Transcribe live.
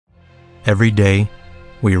Every day,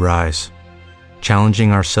 we rise,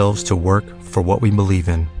 challenging ourselves to work for what we believe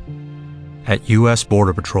in. At U.S.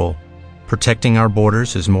 Border Patrol, protecting our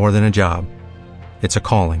borders is more than a job. It's a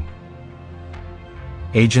calling.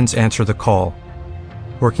 Agents answer the call,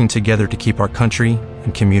 working together to keep our country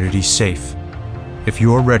and communities safe. If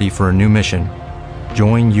you are ready for a new mission,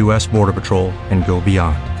 join U.S. Border Patrol and go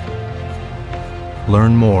beyond.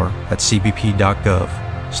 Learn more at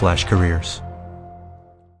cbp.gov/careers.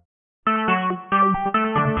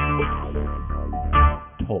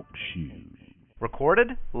 Talk shoes.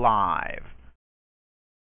 Recorded live.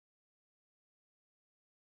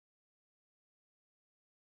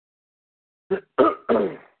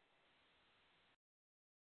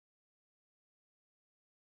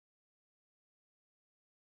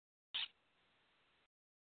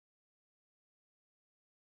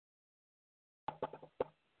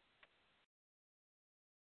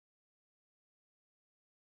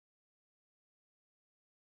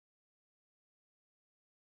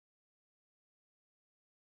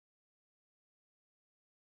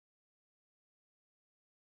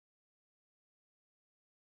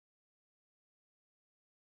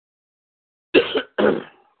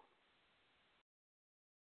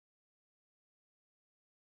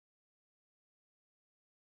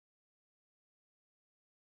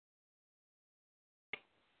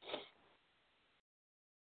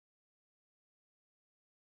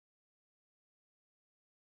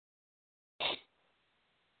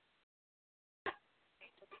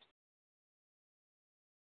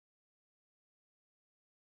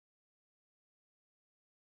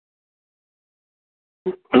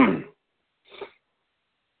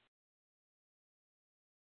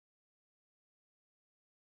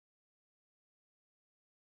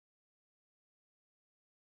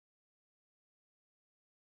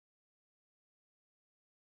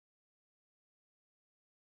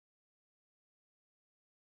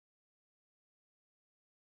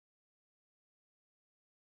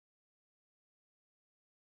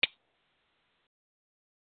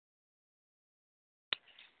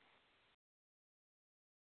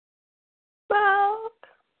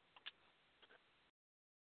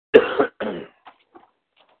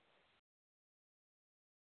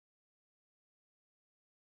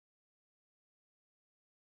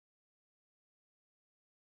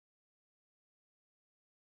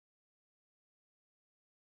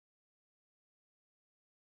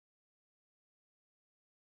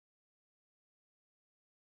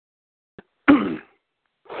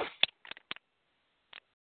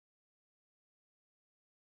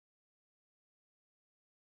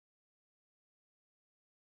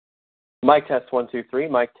 Mic test 1 2 3.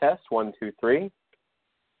 Mic test 1 2 3.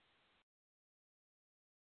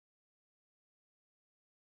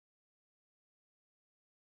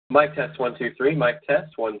 Mic test 1 2 3. Mic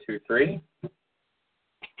test 1 2 3.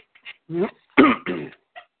 We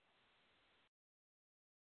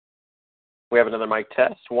have another mic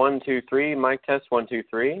test 1 2 3. Mic test 1 2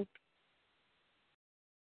 3.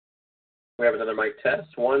 We have another mic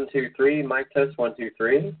test 1 2 3. Mic test 1 2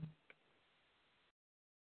 3.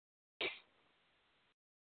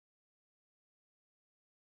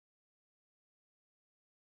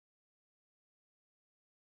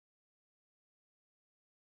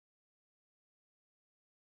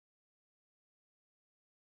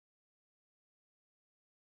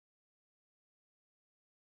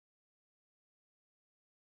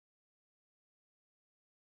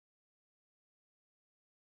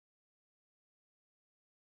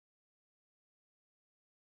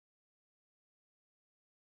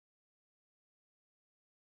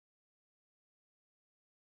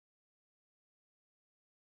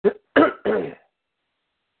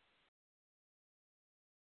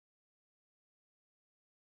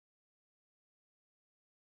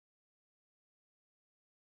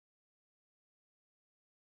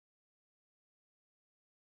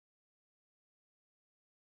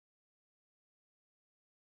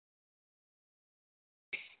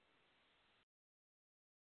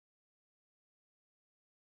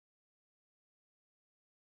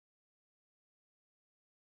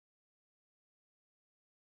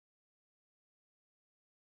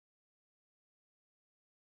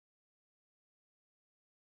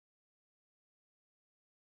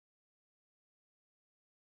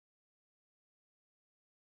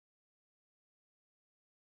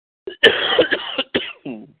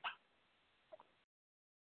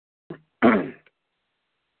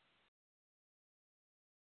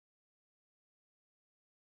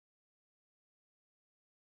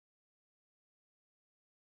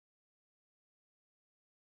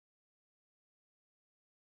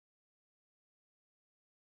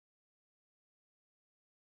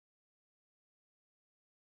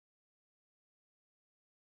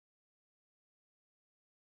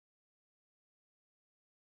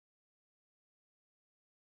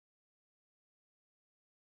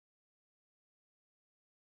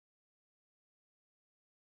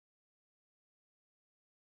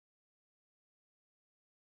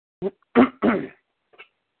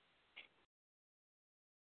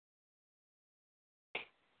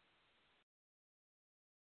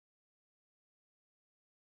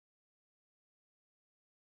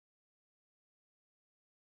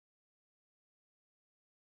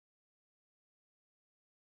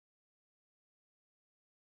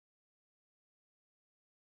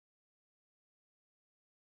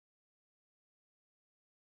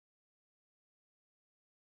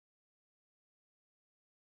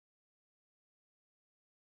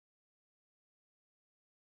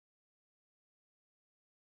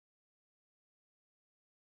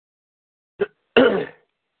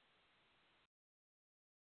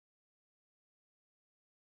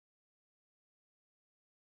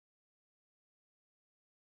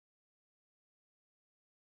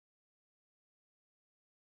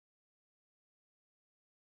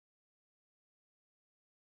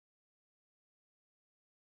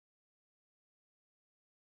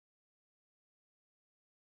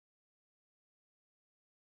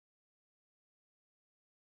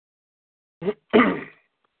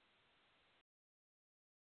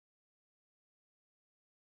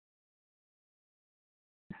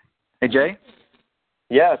 Hey, Jay?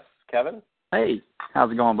 Yes, Kevin? Hey,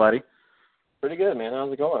 how's it going, buddy? Pretty good, man.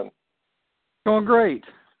 How's it going? Going great.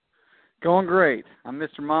 Going great. I'm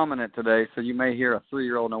Mr. Mom in it today, so you may hear a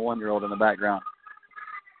 3-year-old and a 1-year-old in the background.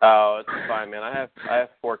 Oh, it's fine, man. I have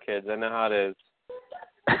 4 kids. I know how it is.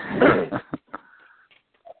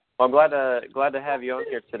 Well, I'm glad to have you on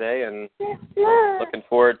here today, and looking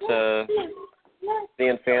forward to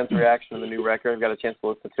seeing fans' reaction to the new record. I've got a chance to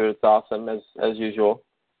listen to it. It's awesome, as usual.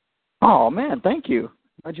 Oh, man, thank you.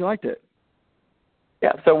 Glad you liked it.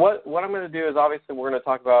 Yeah, so what I'm going to do is obviously we're going to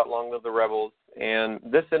talk about Long Live the Rebels, and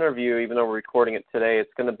this interview, even though we're recording it today, it's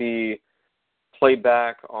going to be played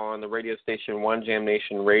back on the radio station One Jam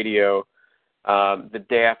Nation Radio the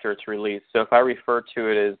day after it's released. So if I refer to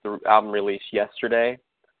it as the album released yesterday,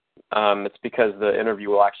 it's because the interview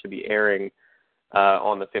will actually be airing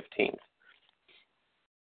on the 15th.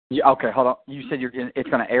 Yeah, okay, hold on. You said it's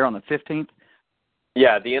going to air on the 15th?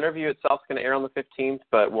 Yeah, the interview itself is going to air on the 15th,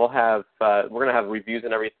 but we're going to have reviews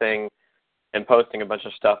and everything and posting a bunch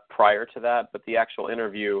of stuff prior to that, but the actual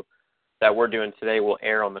interview that we're doing today will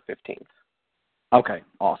air on the 15th. Okay,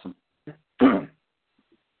 awesome.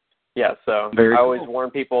 Yeah, so Very I always cool. warn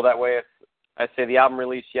people that way if I say the album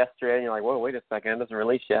released yesterday and you're like, whoa, wait a second, it doesn't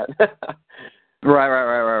release yet.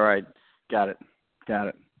 Right. Got it.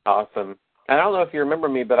 Awesome. And I don't know if you remember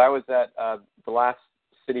me, but I was at the last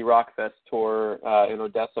City Rock Fest tour in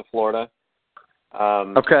Odessa, Florida.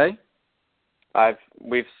 Okay. I've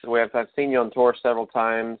seen you on tour several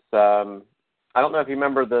times. I don't know if you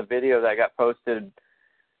remember the video that got posted.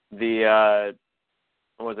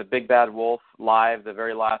 Was it Big Bad Wolf live? The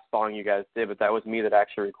very last song you guys did, but that was me that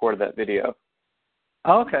actually recorded that video.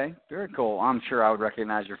 Okay, very cool. I'm sure I would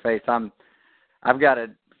recognize your face. I've got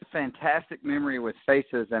a fantastic memory with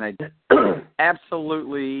faces and a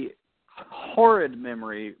absolutely horrid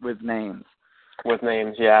memory with names. With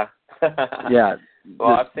names, yeah. Yeah. Well,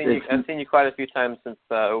 I've seen you quite a few times since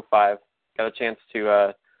 2005. Got a chance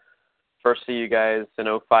to first see you guys in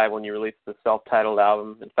 2005 when you released the self-titled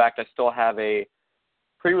album. In fact, I still have a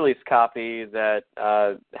pre-release copy that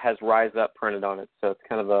has Rise Up printed on it, so it's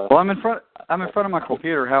kind of a. Well, I'm in front of my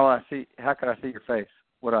computer. How can I see your face?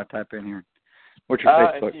 What do I type in here? What's your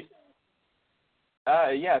Facebook?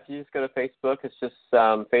 If you just go to Facebook, it's just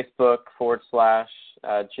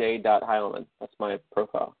Facebook.com/J.Heileman. That's my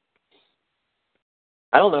profile.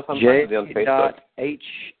 I don't know if I'm friends with you on Facebook.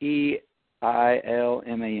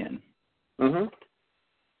 J.Heileman. Mm-hmm.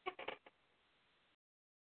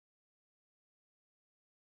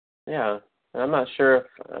 Yeah, I'm not sure if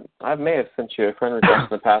I may have sent you a friend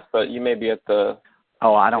request in the past, but you may be at the.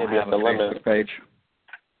 Oh, I don't have a Facebook page.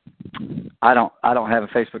 I don't have a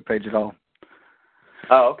Facebook page at all.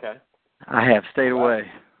 Oh, okay. I have stayed away.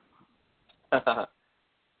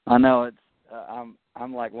 I know it's.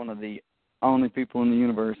 I'm like one of the only people in the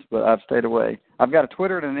universe, but I've stayed away. I've got a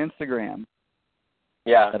Twitter and an Instagram.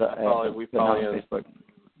 Yeah, we follow you on Facebook.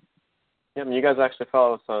 Yeah, you guys actually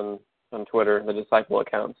follow us on Twitter, the Disciple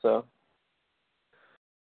account. So,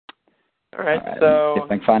 all right. So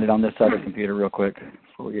if I can find it on this other computer real quick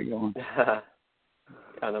before we get going. Yeah,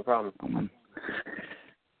 no problem. Oh, man.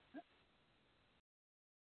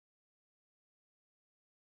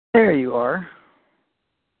 There you are.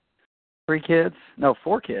 3 kids? No,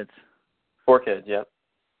 4 kids. 4 kids. Yep.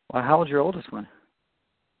 Well, how old's your oldest one?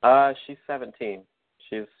 She's 17.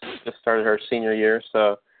 She's just started her senior year,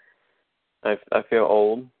 so I feel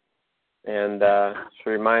old, and she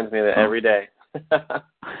reminds me of that every day.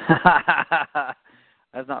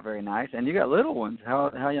 That's not very nice. And you got little ones.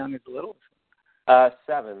 How young is the little?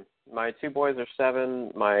 7. My 2 boys are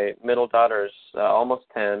 7. My middle daughter's almost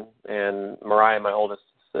 10, and Mariah, my oldest,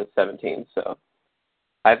 is 17. So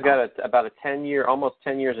I've got about a 10-year, almost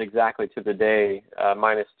 10 years exactly to the day,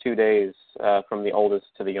 minus 2 days from the oldest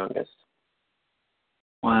to the youngest.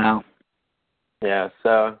 Wow. Yeah.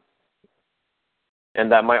 So, and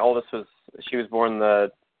my oldest was born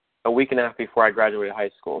a week and a half before I graduated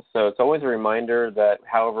high school. So it's always a reminder that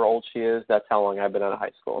however old she is, that's how long I've been out of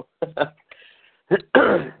high school.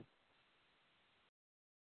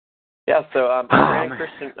 Yeah, so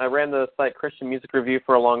I ran the site Christian Music Review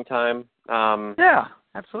for a long time. Yeah,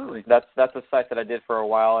 absolutely. That's a site that I did for a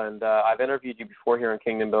while, and I've interviewed you before here on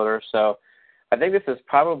Kingdom Builder. So I think this is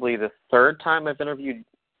probably the 3rd time I've interviewed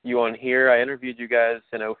you on here. I interviewed you guys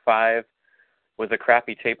in 2005 with a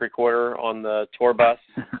crappy tape recorder on the tour bus.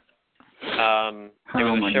 It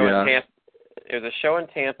was a show in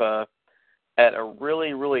Tampa at a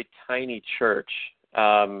really, really tiny church.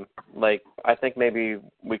 I think maybe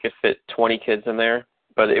we could fit 20 kids in there,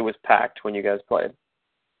 but it was packed when you guys played.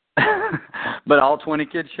 But all 20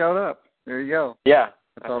 kids showed up. There you go. Yeah.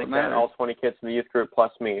 That's all that matters. All 20 kids from the youth group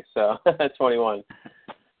plus me, so 21.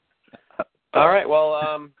 All right,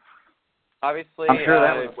 well, obviously... I'm sure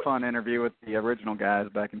that was a fun interview with the original guys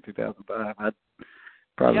back in 2005. I'd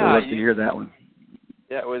probably love to hear that one.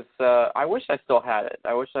 Yeah, it was... I wish I still had it.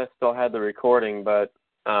 I wish I still had the recording, but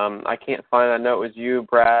I can't find it. I know it was you,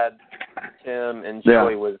 Brad, Tim, and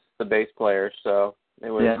Joey was the bass player, so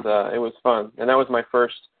it was fun. And that was my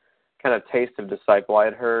first kind of taste of Disciple. I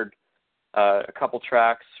had heard a couple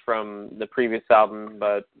tracks from the previous album,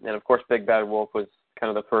 and of course Big Bad Wolf was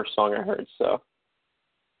kind of the first song I heard, so...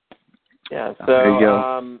 Yeah,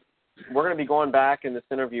 so we're going to be going back in this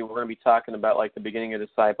interview. We're going to be talking about, like, the beginning of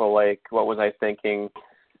Disciple, like, what was I thinking?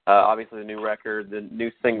 Obviously, the new record, the new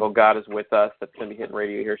single, God is With Us, that's going to be hitting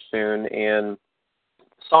radio here soon. And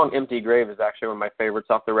the song Empty Grave is actually one of my favorites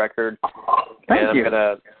off the record. Thank you. I'm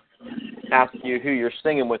going to ask you who you're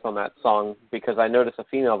singing with on that song, because I noticed a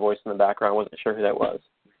female voice in the background. I wasn't sure who that was.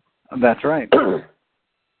 That's right.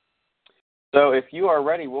 So if you are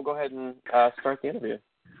ready, we'll go ahead and start the interview.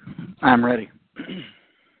 I'm ready.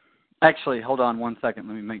 Actually, hold on 1 second.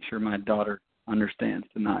 Let me make sure my daughter understands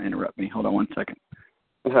to not interrupt me. Hold on 1 second.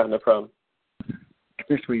 No problem. Come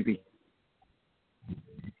here, sweetie.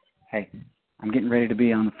 Hey, I'm getting ready to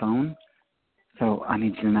be on the phone, so I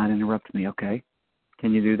need you to not interrupt me, okay?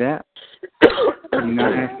 Can you do that? Can you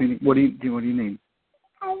not ask me? What do you need?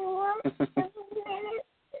 I want some minutes.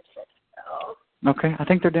 Okay, I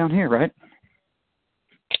think they're down here, right?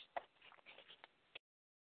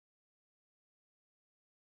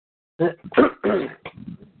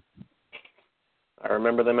 I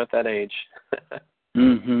remember them at that age.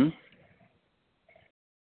 Mm-hmm.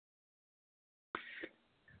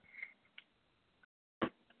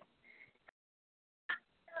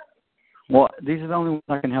 Well, these are the only ones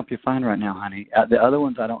I can help you find right now, honey. The other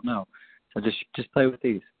ones I don't know. So just play with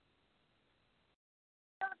these.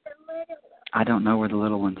 I don't know where the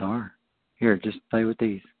little ones are. Here, just play with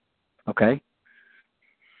these. Okay?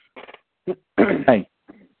 Hey,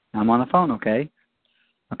 I'm on the phone, okay?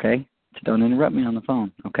 Okay? So don't interrupt me on the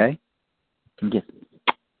phone, okay? Get.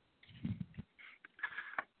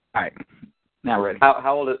 All right. Now ready.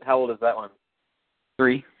 How old is that one?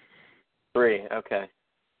 3. 3. Okay.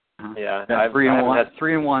 Yeah. That's 3 and 1. Had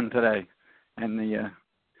 3 and 1 today, and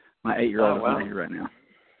my 8-year-old is not here right now.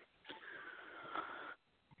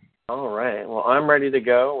 All right. Well, I'm ready to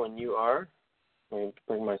go when you are. Let me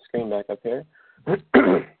bring my screen back up here.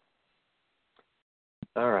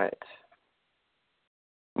 All right.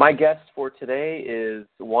 My guest for today is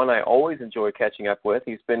one I always enjoy catching up with.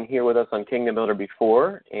 He's been here with us on Kingdom Builder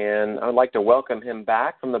before, and I would like to welcome him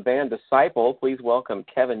back from the band Disciple. Please welcome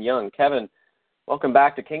Kevin Young. Kevin, welcome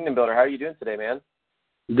back to Kingdom Builder. How are you doing today, man?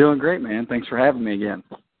 Doing great, man. Thanks for having me again.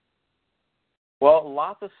 Well,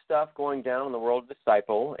 lots of stuff going down in the world of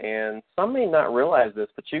Disciple, and some may not realize this,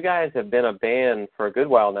 but you guys have been a band for a good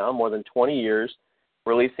while now, more than 20 years,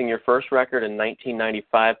 releasing your first record in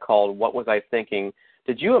 1995 called What Was I Thinking?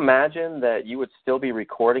 Did you imagine that you would still be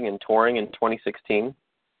recording and touring in 2016?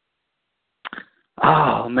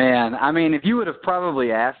 Oh, man. I mean, if you would have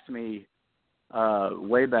probably asked me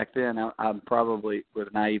way back then, I probably was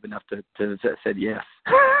naive enough to have said yes.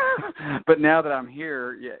 But now that I'm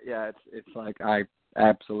here, yeah, it's like I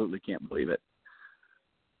absolutely can't believe it.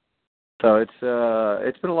 So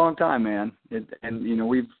it's been a long time, man. And you know,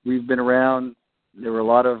 we've been around. There were a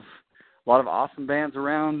lot of awesome bands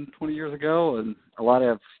around 20 years ago, and a lot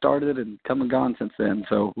have started and come and gone since then.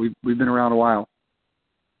 So we've been around a while.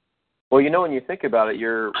 Well, when you think about it,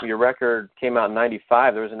 your record came out in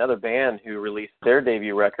 '95. There was another band who released their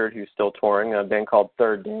debut record who's still touring, a band called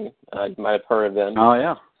Third Day. You might have heard of them. Oh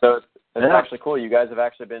yeah. So it's actually cool. You guys have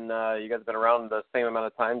actually been around the same amount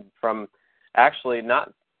of time, from actually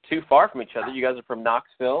not too far from each other. You guys are from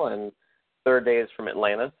Knoxville, and Third Day is from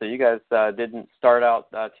Atlanta. So you guys didn't start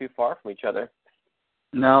out too far from each other.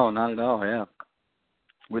 No, not at all. Yeah,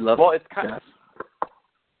 we love. Well, it's kind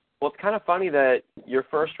of funny that your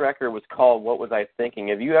first record was called "What Was I Thinking."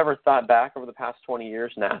 Have you ever thought back over the past 20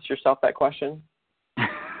 years and asked yourself that question?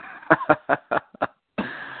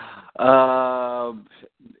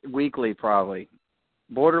 Weekly, probably.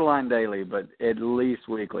 Borderline daily, but at least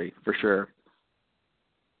weekly, for sure.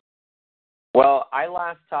 Well, I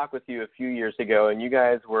last talked with you a few years ago, and you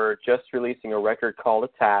guys were just releasing a record called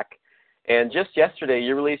Attack. And just yesterday,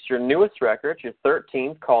 you released your newest record, your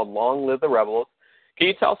 13th, called Long Live the Rebels. Can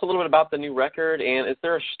you tell us a little bit about the new record, and is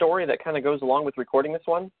there a story that kind of goes along with recording this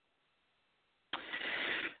one?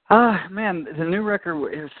 Man, the new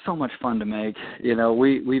record is so much fun to make.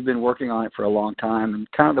 We've been working on it for a long time,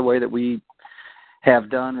 and kind of the way that we have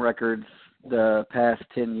done records the past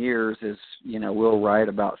 10 years is, we'll write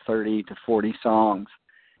about 30 to 40 songs,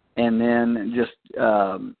 and then just,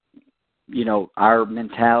 our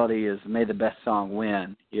mentality is may the best song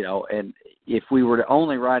win, and if we were to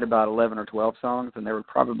only write about 11 or 12 songs, then there would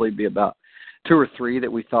probably be about 2 or 3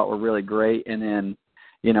 that we thought were really great, and then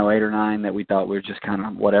 8 or 9 that we thought were just kind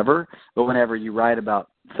of whatever. But whenever you write about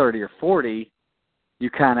 30 or 40, you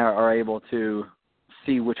kind of are able to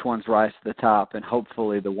see which ones rise to the top, and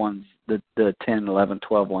hopefully the ones, the 10, 11,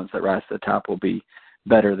 12 ones that rise to the top will be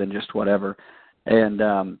better than just whatever.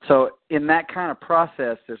 And so in that kind of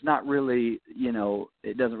process, there's not really,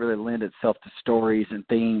 it doesn't really lend itself to stories and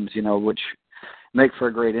themes, which make for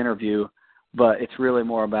a great interview, but it's really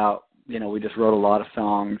more about, we just wrote a lot of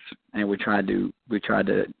songs, and we tried to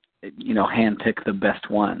handpick the best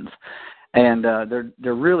ones, and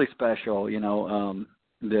they're really special.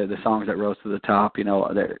 The songs that rose to the top.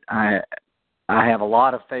 I have a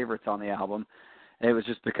lot of favorites on the album. It was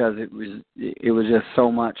just because it was just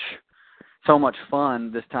so much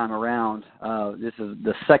fun this time around. This is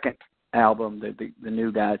the second album that the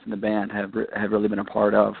new guys in the band have really been a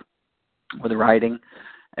part of with the writing,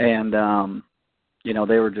 and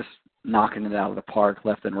they were just knocking it out of the park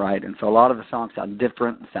left and right. And so a lot of the songs sound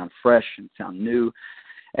different, and sound fresh, and sound new,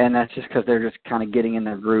 and that's just because they're just kind of getting in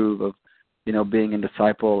their groove of being in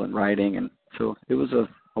Disciple and writing, and so it was a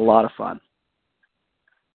lot of fun.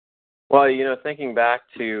 Well, thinking back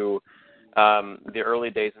to the early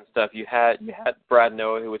days and stuff, you had Brad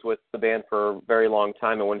Noah, who was with the band for a very long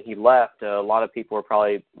time, and when he left, a lot of people were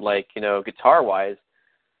probably like, guitar-wise,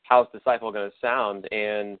 how's Disciple going to sound?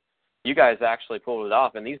 And you guys actually pulled it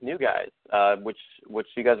off, and these new guys, which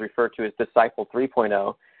you guys refer to as Disciple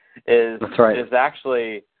 3.0, That's right. is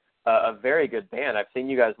actually a very good band. I've seen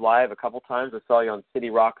you guys live a couple times. I saw you on City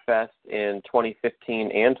Rock Fest in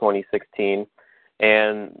 2015 and 2016,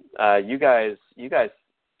 and you guys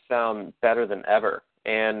sound better than ever.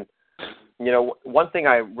 And one thing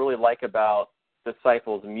I really like about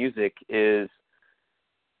Disciple's music is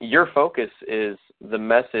your focus is the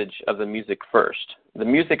message of the music first. The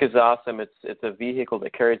music is awesome. It's a vehicle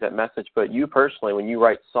that carries that message. But you personally, when you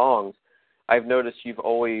write songs, I've noticed you've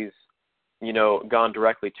always, gone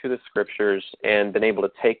directly to the scriptures and been able to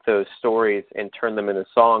take those stories and turn them into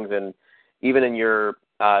songs. And even in your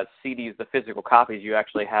CDs, the physical copies, you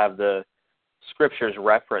actually have the scriptures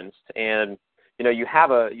referenced. And you have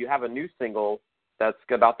a new single that's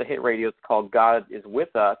about to hit radio. It's called "God Is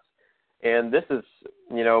With Us," and this is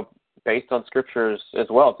based on scriptures as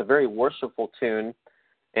well. It's a very worshipful tune,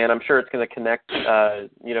 and I'm sure it's going to connect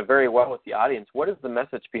very well with the audience. What is the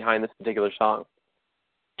message behind this particular song?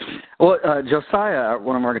 Well, Josiah,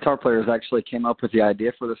 one of our guitar players, actually came up with the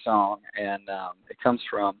idea for the song, and it comes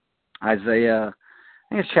from Isaiah,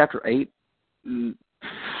 I think it's chapter 8,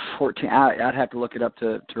 14. I'd have to look it up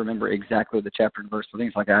to remember exactly the chapter and verse. I think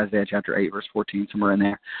it's like Isaiah chapter 8, verse 14, somewhere in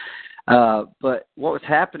there. But what was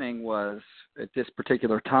happening was, at this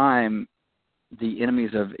particular time, the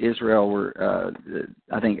enemies of Israel were,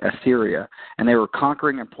 I think, Assyria, and they were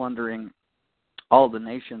conquering and plundering all the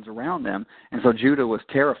nations around them, and so Judah was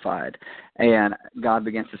terrified, and God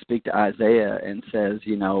begins to speak to Isaiah and says,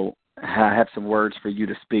 I have some words for you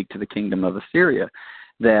to speak to the kingdom of Assyria,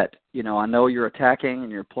 that, I know you're attacking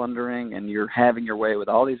and you're plundering and you're having your way with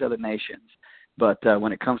all these other nations, but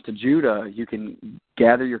when it comes to Judah, you can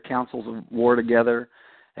gather your councils of war together,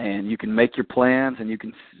 and you can make your plans, and you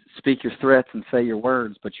can speak your threats and say your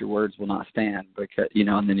words, but your words will not stand, because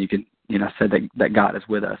and then you can say that God is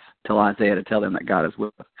with us. Tell Isaiah to tell them that God is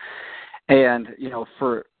with us. And,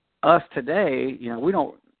 for us today, we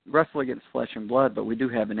don't wrestle against flesh and blood, but we do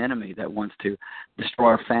have an enemy that wants to destroy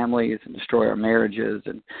our families and destroy our marriages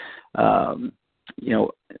and,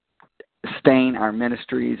 stain our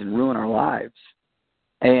ministries and ruin our lives.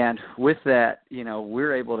 And with that,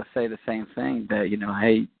 we're able to say the same thing that,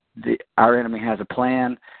 hey, our enemy has a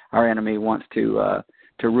plan. Our enemy wants to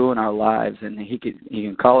ruin our lives, and he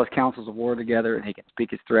can call his councils of war together, and he can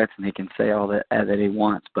speak his threats, and he can say all that he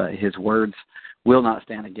wants, but his words will not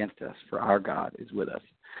stand against us, for our God is with us.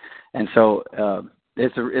 And so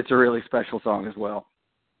it's a really special song as well.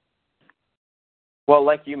 Well,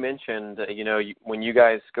 like you mentioned, when you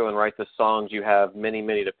guys go and write the songs, you have many,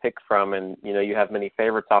 many to pick from, and, you have many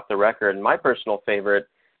favorites off the record. And my personal favorite,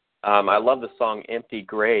 I love the song Empty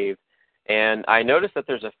Grave. And I noticed that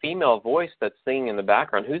there's a female voice that's singing in the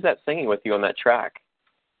background. Who's that singing with you on that track?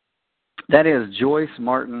 That is Joyce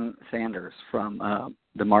Martin Sanders from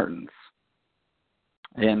the Martins.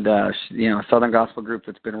 And, a Southern gospel group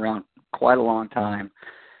that's been around quite a long time,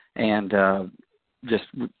 and just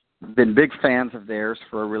been big fans of theirs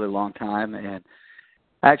for a really long time, and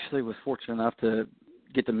actually was fortunate enough to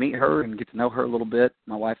get to meet her and get to know her a little bit.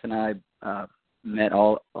 My wife and I met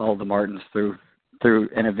all the Martins through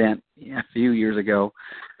an event a few years ago,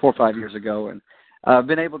 4 or 5 years ago, and I've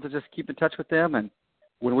been able to just keep in touch with them. And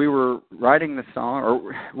when we were writing the song,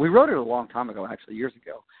 or we wrote it a long time ago, actually, years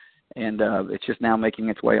ago, and it's just now making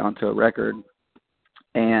its way onto a record.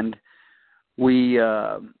 And we,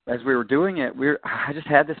 as we were doing it, I just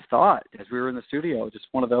had this thought as we were in the studio, just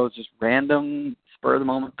one of those just random spur of the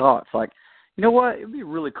moment thoughts, like, you know what, it'd be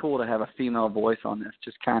really cool to have a female voice on this,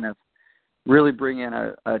 just kind of really bring in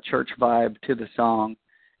a church vibe to the song,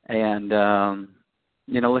 and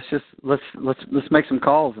let's make some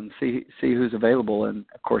calls and see who's available. And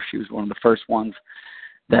of course, she was one of the first ones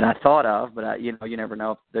that I thought of, but you never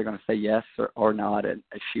know if they're going to say yes or not. And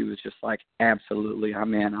she was just like, absolutely,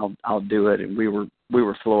 I'm in. I'll do it. And we were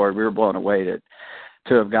floored. We were blown away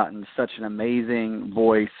to have gotten such an amazing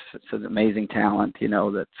voice, such an amazing talent,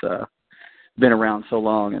 that's been around so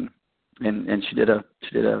long, and she did a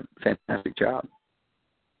fantastic job.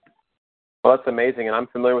 Well, that's amazing, and I'm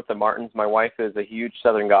familiar with the Martins. My wife is a huge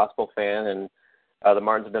Southern gospel fan, and the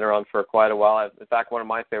Martins have been around for quite a while. In fact, one of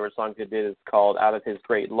my favorite songs they did is called "Out of His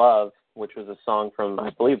Great Love," which was a song from, I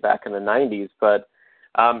believe, back in the '90s. But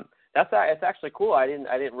it's actually cool. I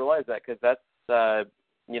didn't realize that, because that's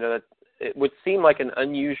it would seem like an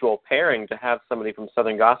unusual pairing to have somebody from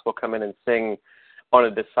Southern gospel come in and sing on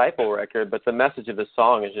a disciple record. But the message of the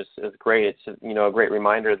song is great. It's a great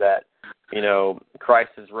reminder that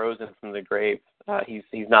Christ has risen from the grave.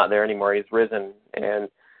 He's not there anymore. He's risen, and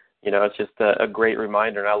it's just a great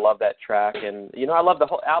reminder, and I love that track. And, I love the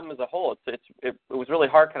whole album as a whole. It was really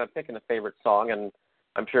hard kind of picking a favorite song, and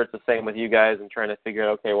I'm sure it's the same with you guys and trying to figure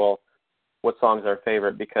out, okay, well, what song's our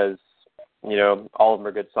favorite, because, all of them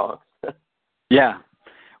are good songs. Yeah.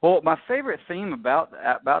 Well, my favorite theme about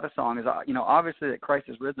the song is, obviously that Christ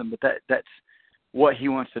is risen, but that's what he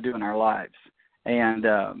wants to do in our lives. And,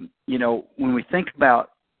 when we think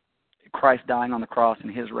about Christ dying on the cross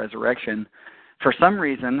and his resurrection, for some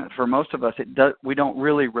reason, for most of us, we don't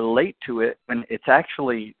really relate to it, and it's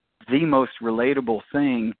actually the most relatable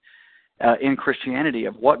thing in Christianity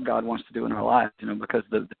of what God wants to do in our lives, because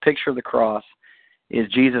the picture of the cross is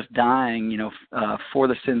Jesus dying, for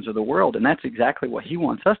the sins of the world, and that's exactly what he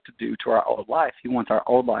wants us to do to our old life. He wants our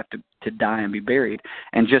old life to die and be buried,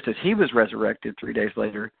 and just as he was resurrected 3 days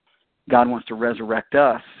later, God wants to resurrect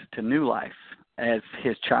us to new life as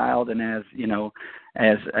his child and as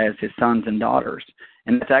his sons and daughters.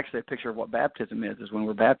 And it's actually a picture of what baptism is when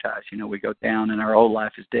we're baptized. We go down and our old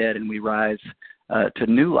life is dead and we rise to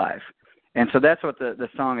new life. And so that's what the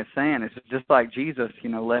song is saying. It's just like Jesus,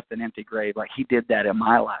 left an empty grave. Like he did that in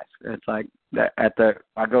my life. It's like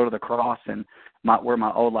I go to the cross and where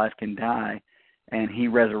my old life can die, and he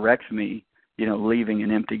resurrects me, leaving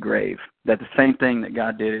an empty grave. That's the same thing that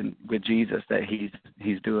God did with Jesus that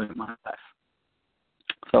he's doing in my life.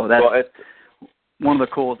 So that's one of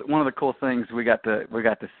the cool things we got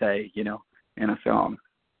to say, in a song.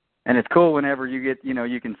 And it's cool whenever you get,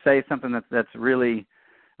 you can say something that's really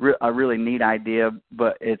a really neat idea,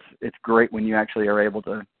 but it's great when you actually are able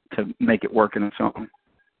to make it work in a song.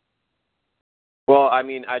 Well, I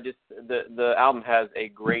mean, the album has a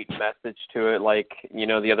great message to it, like,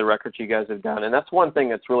 the other records you guys have done. And that's one thing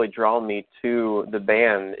that's really drawn me to the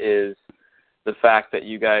band is the fact that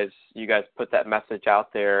you guys put that message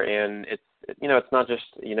out there, and it's not just,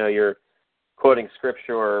 you're quoting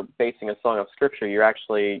scripture or basing a song off scripture. You're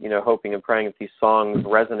actually, hoping and praying that these songs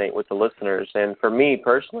resonate with the listeners. And for me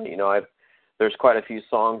personally, there's quite a few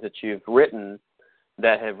songs that you've written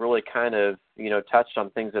that have really kind of, touched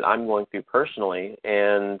on things that I'm going through personally.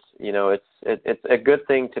 And, it's a good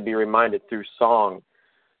thing to be reminded through song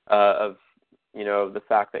of, the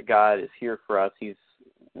fact that God is here for us. He's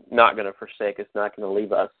not going to forsake us, not going to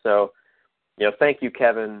leave us. So, thank you,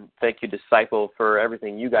 Kevin. Thank you, Disciple, for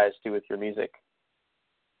everything you guys do with your music.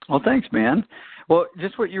 Well, thanks, man. Well,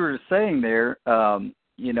 just what you were saying there,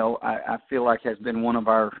 I feel like has been one of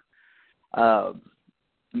our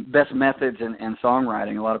best methods in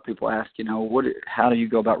songwriting. A lot of people ask, how do you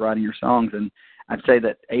go about writing your songs? And I'd say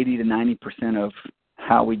that 80 to 90% of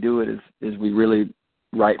how we do it is we really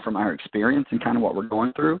write from our experience and kind of what we're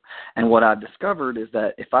going through. And what I've discovered is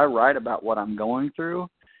that if I write about what I'm going through,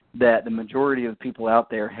 that the majority of the people out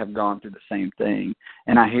there have gone through the same thing.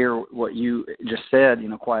 And I hear what you just said,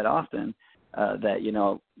 quite often,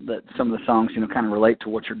 that, that some of the songs, kind of relate to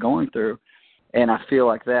what you're going through. And I feel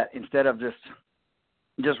like that instead of just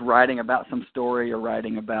writing about some story or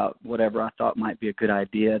writing about whatever I thought might be a good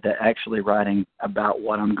idea, that actually writing about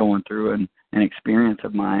what I'm going through and an experience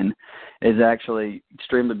of mine is actually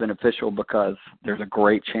extremely beneficial, because there's a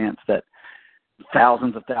great chance that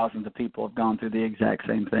thousands of people have gone through the exact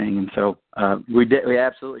same thing. And so we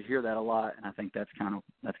absolutely hear that a lot, and I think that's kind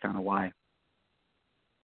of why.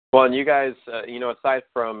 Well, and you guys, aside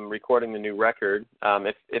from recording the new record,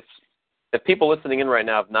 if people listening in right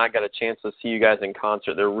now have not got a chance to see you guys in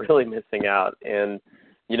concert, they're really missing out. And,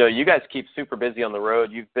 you guys keep super busy on the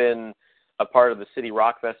road. You've been a part of the City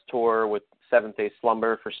Rock Fest tour with Seventh Day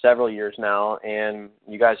Slumber for several years now, and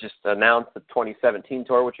you guys just announced the 2017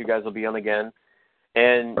 tour, which you guys will be on again.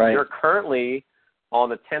 And right. You're currently on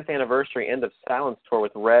the 10th anniversary End of Silence tour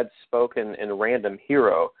with Red, Spoken, and Random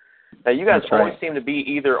Hero. Now, you guys always seem to be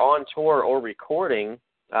either on tour or recording.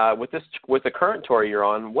 With the current tour you're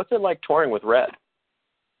on, what's it like touring with Red?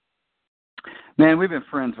 Man, we've been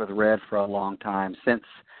friends with Red for a long time, since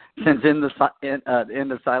End of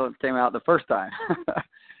Silence came out the first time.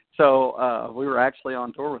 So we were actually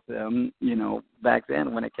on tour with them, back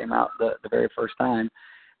then when it came out the very first time.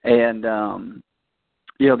 And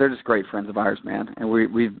they're just great friends of ours, man. And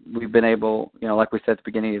we've been able, like we said at the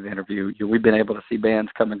beginning of the interview, we've been able to see bands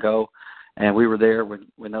come and go. And we were there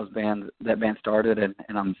when that band started, and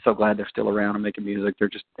I'm so glad they're still around and making music. They're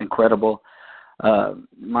just incredible.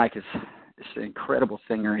 Mike is an incredible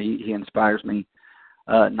singer. He inspires me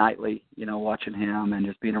nightly, watching him and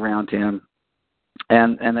just being around him.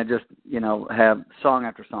 And they just, have song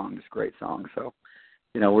after song, just great songs. So,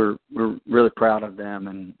 we're really proud of them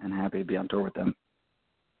and happy to be on tour with them.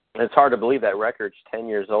 It's hard to believe that record's 10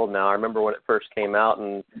 years old now. I remember when it first came out,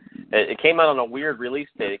 and it came out on a weird release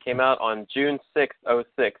date. It came out on June 6th,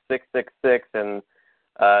 666, and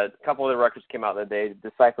a couple other records came out that day.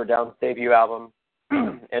 Decipher Down's debut album,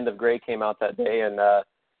 End of Grey, came out that day, and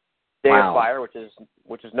Day of Fire, which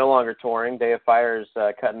is no longer touring. Day of Fire's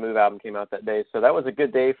Cut and Move album came out that day. So that was a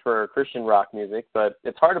good day for Christian rock music, but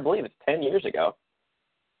it's hard to believe it's 10 years ago.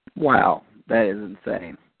 Wow, that is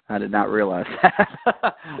insane. I did not realize that.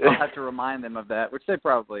 I'll have to remind them of that, which they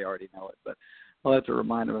probably already know it, but I'll have to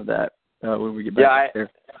remind them of that when we get back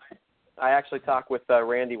there. I actually talked with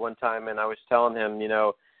Randy one time, and I was telling him,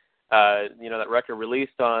 that record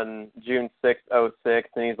released on June 6th, 06,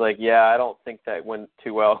 and he's like, yeah, I don't think that went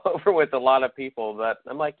too well over with a lot of people. But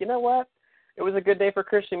I'm like, you know what? It was a good day for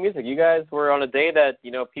Christian music. You guys were on a day that,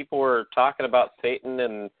 people were talking about Satan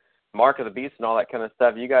and Mark of the Beast and all that kind of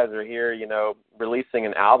stuff. You guys are here, releasing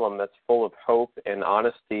an album that's full of hope and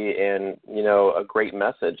honesty and, a great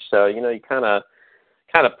message. So, you kind of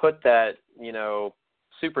put that,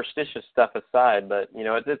 superstitious stuff aside. But,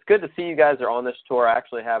 it's good to see you guys are on this tour. I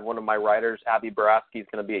actually have one of my writers, Abby Borowski, is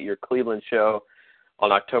going to be at your Cleveland show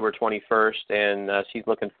on October 21st, and she's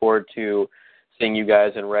looking forward to seeing you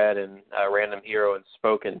guys in Red and Random Hero and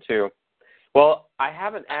Spoken, too. Well, I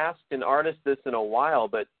haven't asked an artist this in a while,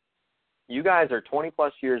 but you guys are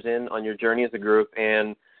 20-plus years in on your journey as a group,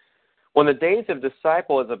 and when the days of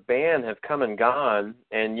Disciple as a band have come and gone,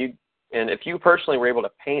 and if you personally were able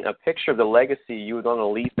to paint a picture of the legacy you would want to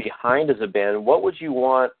leave behind as a band, what would you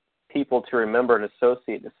want people to remember and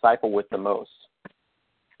associate Disciple with the most?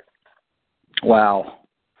 Wow.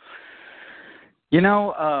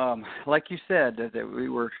 Like you said, that we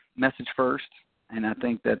were message first, and I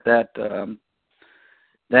think that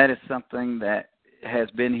is something that has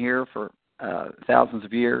been here for thousands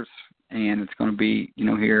of years, and it's going to be,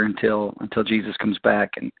 here until Jesus comes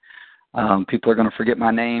back, and people are going to forget my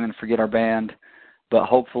name and forget our band, but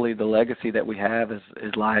hopefully the legacy that we have is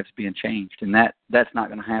lives being changed, and that's not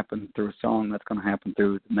going to happen through a song. That's going to happen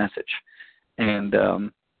through the message, and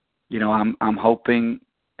I'm hoping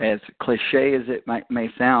as cliche as it may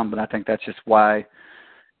sound, but I think that's just why,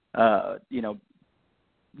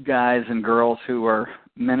 guys and girls who are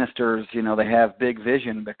ministers, they have big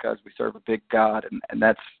vision because we serve a big God, and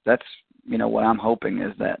that's what I'm hoping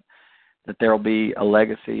is that there will be a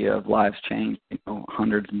legacy of lives changed,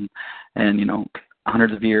 hundreds and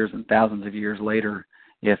hundreds of years and thousands of years later,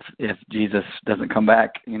 if Jesus doesn't come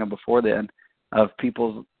back, before then, of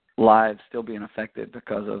people's lives still being affected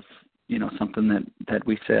because of something that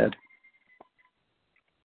we said.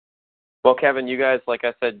 Well, Kevin, you guys, like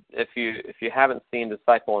I said, if you haven't seen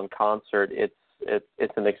Disciple in concert,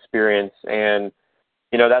 it's an experience, and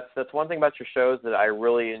that's one thing about your shows that I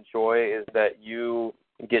really enjoy is that you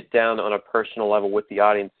get down on a personal level with the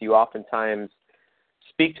audience. You oftentimes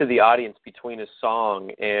speak to the audience between a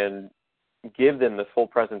song and give them the full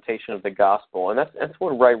presentation of the gospel, and that's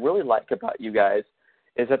what I really like about you guys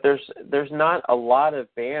is that there's not a lot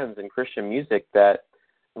of bands in Christian music that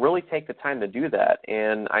really take the time to do that,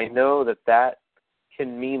 and I know that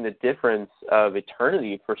can mean the difference of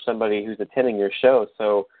eternity for somebody who's attending your show.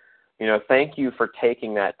 So, thank you for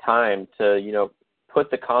taking that time to,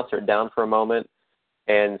 put the concert down for a moment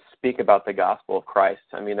and speak about the gospel of Christ.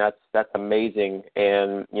 I mean, that's amazing,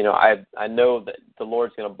 and I know that the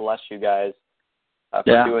Lord's going to bless you guys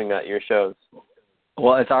for doing that at your shows.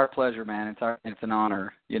 Well, it's our pleasure, man. It's an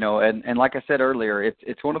honor, and like I said earlier,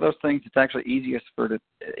 it's one of those things that's actually easy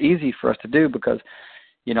for us to do because,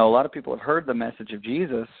 a lot of people have heard the message of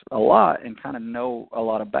Jesus a lot and kind of know a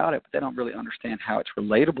lot about it, but they don't really understand how it's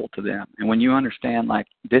relatable to them. And when you understand, like,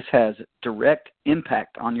 this has direct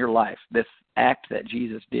impact on your life, this act that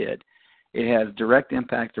Jesus did, it has direct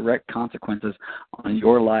impact, direct consequences on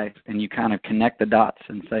your life, and you kind of connect the dots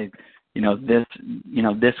and say,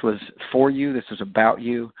 this was for you, this was about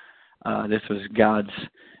you, this was God's,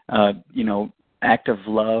 act of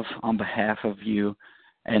love on behalf of you,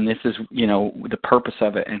 and this is, the purpose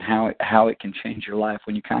of it and how it can change your life.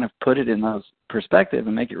 When you kind of put it in those perspectives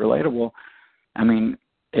and make it relatable, I mean,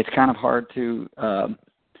 it's kind of hard to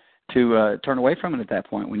turn away from it at that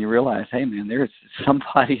point when you realize, hey, man, there's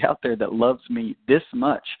somebody out there that loves me this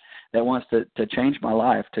much, that wants to change my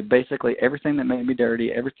life, to basically everything that made me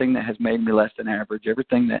dirty, everything that has made me less than average,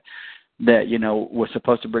 everything that was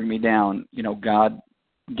supposed to bring me down. God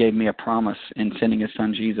gave me a promise in sending his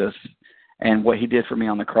son Jesus, and what he did for me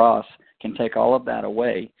on the cross can take all of that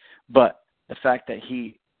away. But the fact that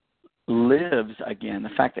he lives again, the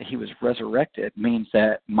fact that he was resurrected, means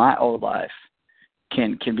that my old life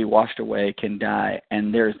can be washed away, can die,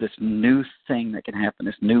 and there's this new thing that can happen,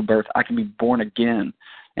 this new birth. I can be born again.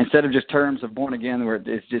 Instead of just terms of born again where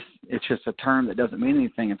it's just a term that doesn't mean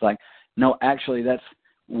anything. It's like, no, actually that's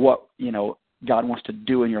what, God wants to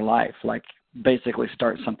do in your life, like basically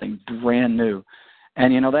start something brand new.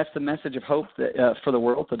 And, that's the message of hope that for the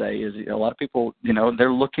world today is a lot of people,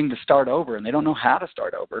 they're looking to start over and they don't know how to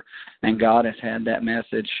start over. And God has had that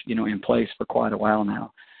message, in place for quite a while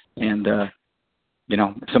now. And,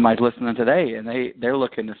 somebody's listening today and they're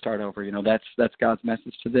looking to start over. That's God's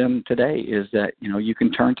message to them today is that, you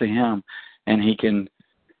can turn to him and he can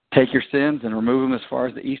take your sins and remove them as far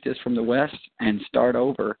as the east is from the west and start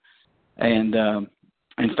over and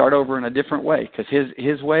start over in a different way, because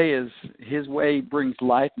his way brings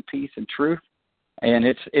life and peace and truth. And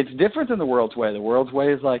it's different than the world's way. The world's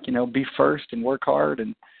way is like, be first and work hard.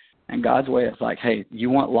 And God's way is like, hey, you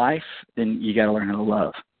want life, then you got to learn how to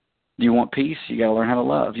love. You want peace, you got to learn how to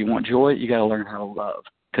love. You want joy, you got to learn how to love,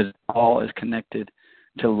 because all is connected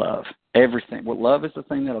to love. Everything. Well, love is the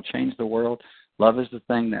thing that will change the world. Love is the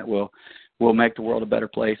thing that will make the world a better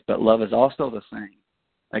place. But love is also the thing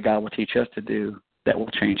that God will teach us to do that will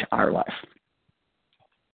change our life.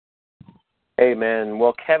 Amen.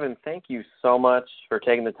 Well, Kevin, thank you so much for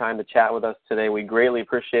taking the time to chat with us today. We greatly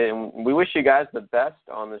appreciate it, and we wish you guys the best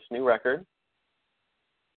on this new record.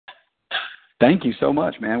 Thank you so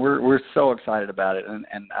much, man. We're so excited about it, and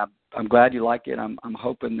I'm glad you like it. I'm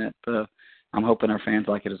hoping that our fans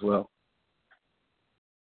like it as well.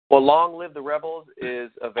 Well, Long Live the Rebels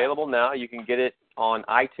is available now. You can get it on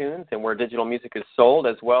iTunes and where digital music is sold,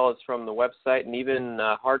 as well as from the website and even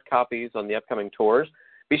hard copies on the upcoming tours.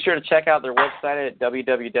 Be sure to check out their website at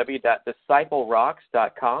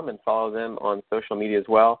www.disciplerocks.com and follow them on social media as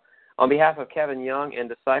well. On behalf of Kevin Young and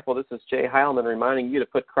Disciple, this is Jay Heilman reminding you to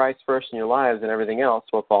put Christ first in your lives and everything else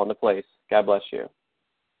will fall into place. God bless you.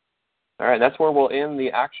 All right, that's where we'll end the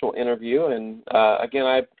actual interview. And, again,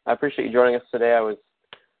 I appreciate you joining us today. I was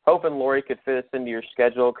hoping Lori could fit us into your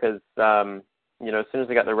schedule because, as soon as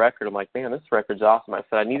I got the record, I'm like, man, this record's awesome. I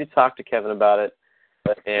said, I need to talk to Kevin about it.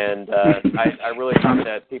 And I really hope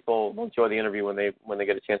that people will enjoy the interview when they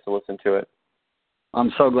get a chance to listen to it.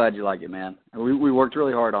 I'm so glad you like it, man. We worked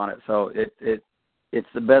really hard on it, so it's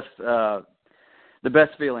the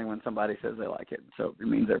best feeling when somebody says they like it. So it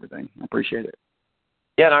means everything. I appreciate it.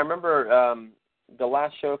 Yeah, and I remember the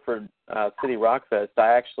last show for City Rock Fest.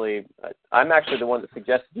 I'm actually the one that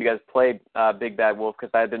suggested you guys play Big Bad Wolf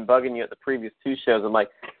because I had been bugging you at the previous 2 shows. I'm like,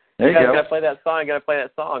 you guys gotta play that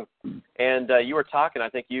song. And you were talking. I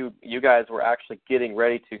think you guys were actually getting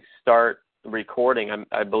ready to start recording.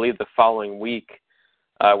 I believe the following week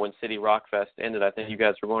when City Rock Fest ended. I think you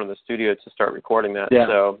guys were going to the studio to start recording that. Yeah,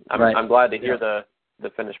 so I'm glad to hear the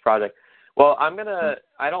finished project. Well,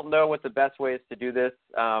 I don't know what the best way is to do this.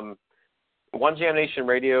 One Jam Nation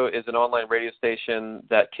Radio is an online radio station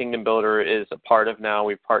that Kingdom Builder is a part of now.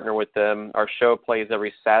 We partner with them. Our show plays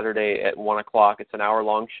every Saturday at 1 o'clock. It's an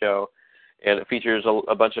hour-long show, and it features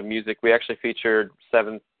a bunch of music. We actually featured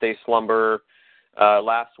Seventh Day Slumber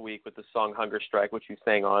last week with the song Hunger Strike, which you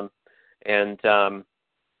sang on. And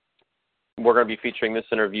we're going to be featuring this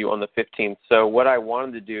interview on the 15th. So what I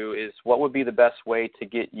wanted to do is what would be the best way to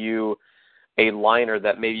get you a liner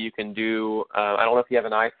that maybe you can do, I don't know if you have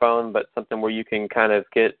an iPhone, but something where you can kind of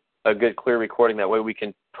get a good, clear recording. That way we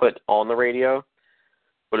can put on the radio.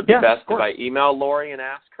 Would it be best if I email Lori and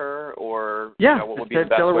ask her, or what would be the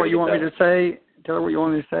best tell her way what to you want do me to say. Tell her what you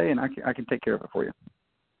want me to say, and I can take care of it for you.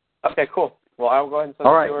 Okay, cool. Well, I'll go ahead and send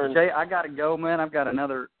All it to her. right, Jay, I got to go, man. I've got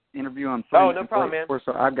another interview on. Oh, no problem, man.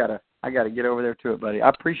 So I got to get over there to it, buddy. I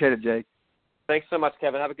appreciate it, Jay. Thanks so much,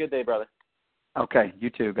 Kevin. Have a good day, brother. Okay, you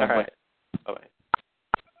too. God bless. Right. Bye-bye.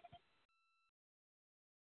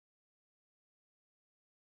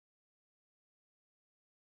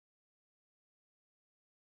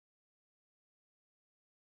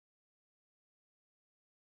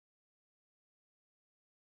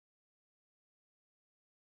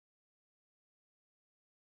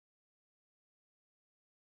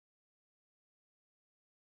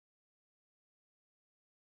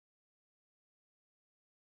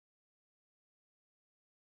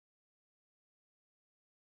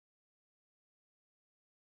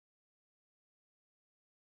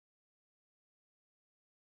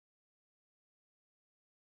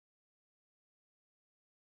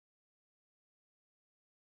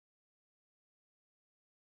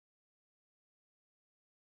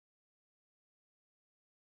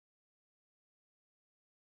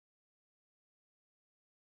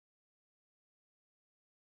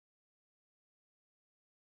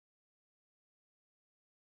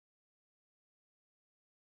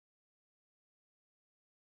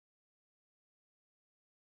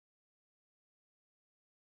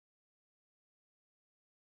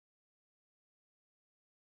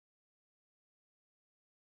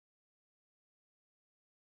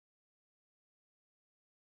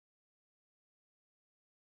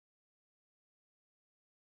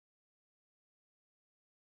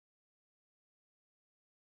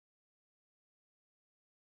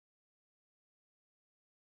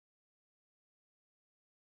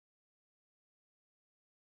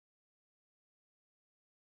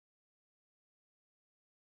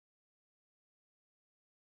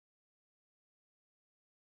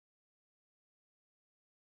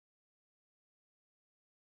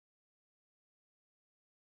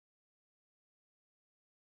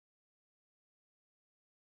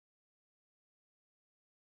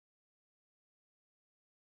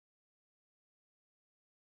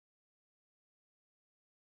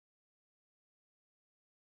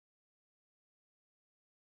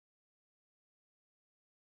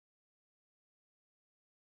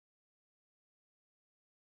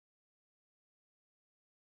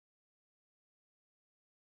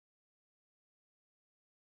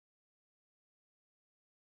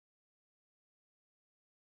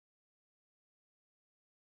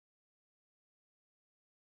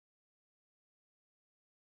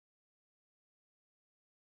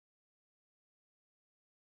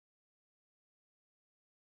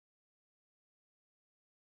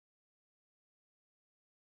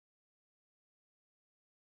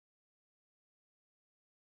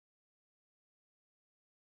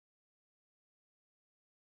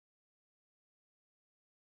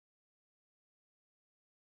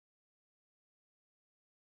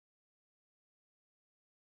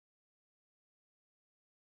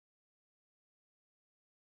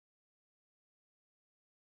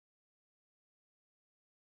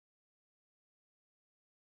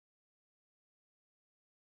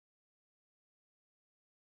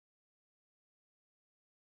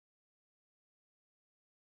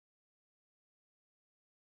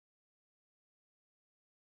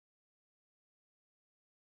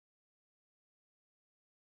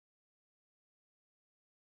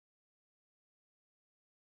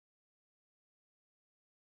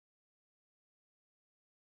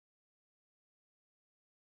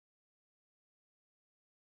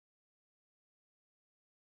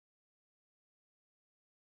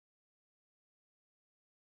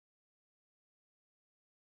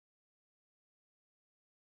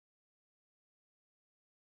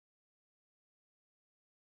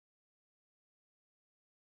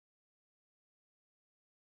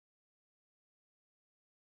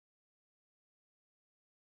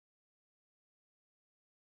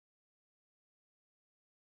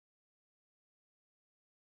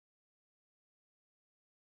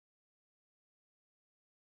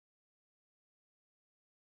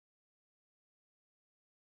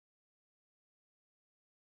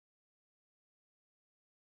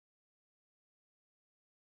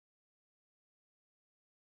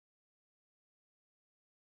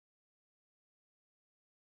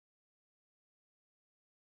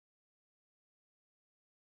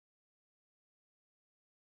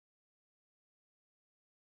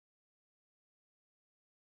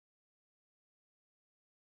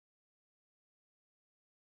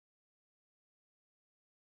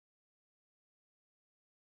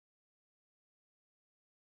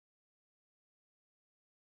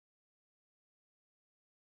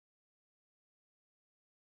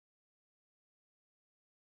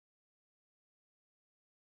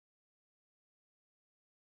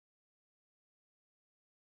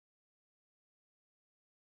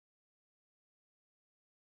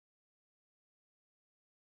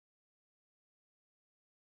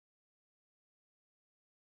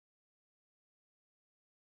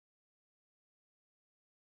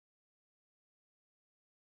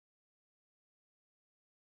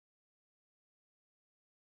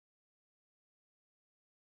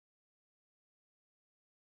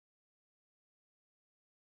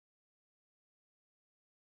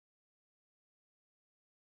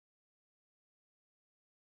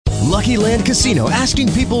 Lucky Land Casino,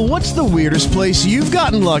 asking people, what's the weirdest place you've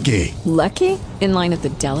gotten lucky? Lucky? In line at the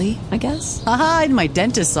deli, I guess? Aha, in my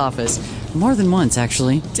dentist's office. More than once,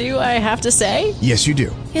 actually. Do I have to say? Yes, you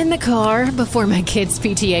do. In the car before my kids'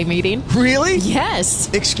 PTA meeting. Really? Yes.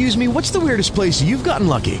 Excuse me, what's the weirdest place you've gotten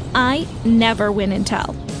lucky? I never win and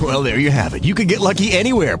tell. Well, there you have it. You can get lucky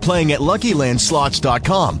anywhere, playing at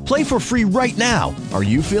LuckyLandSlots.com. Play for free right now. Are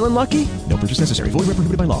you feeling lucky? No purchase necessary. Void where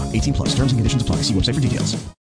prohibited by law. 18+. Terms and conditions apply. See website for details.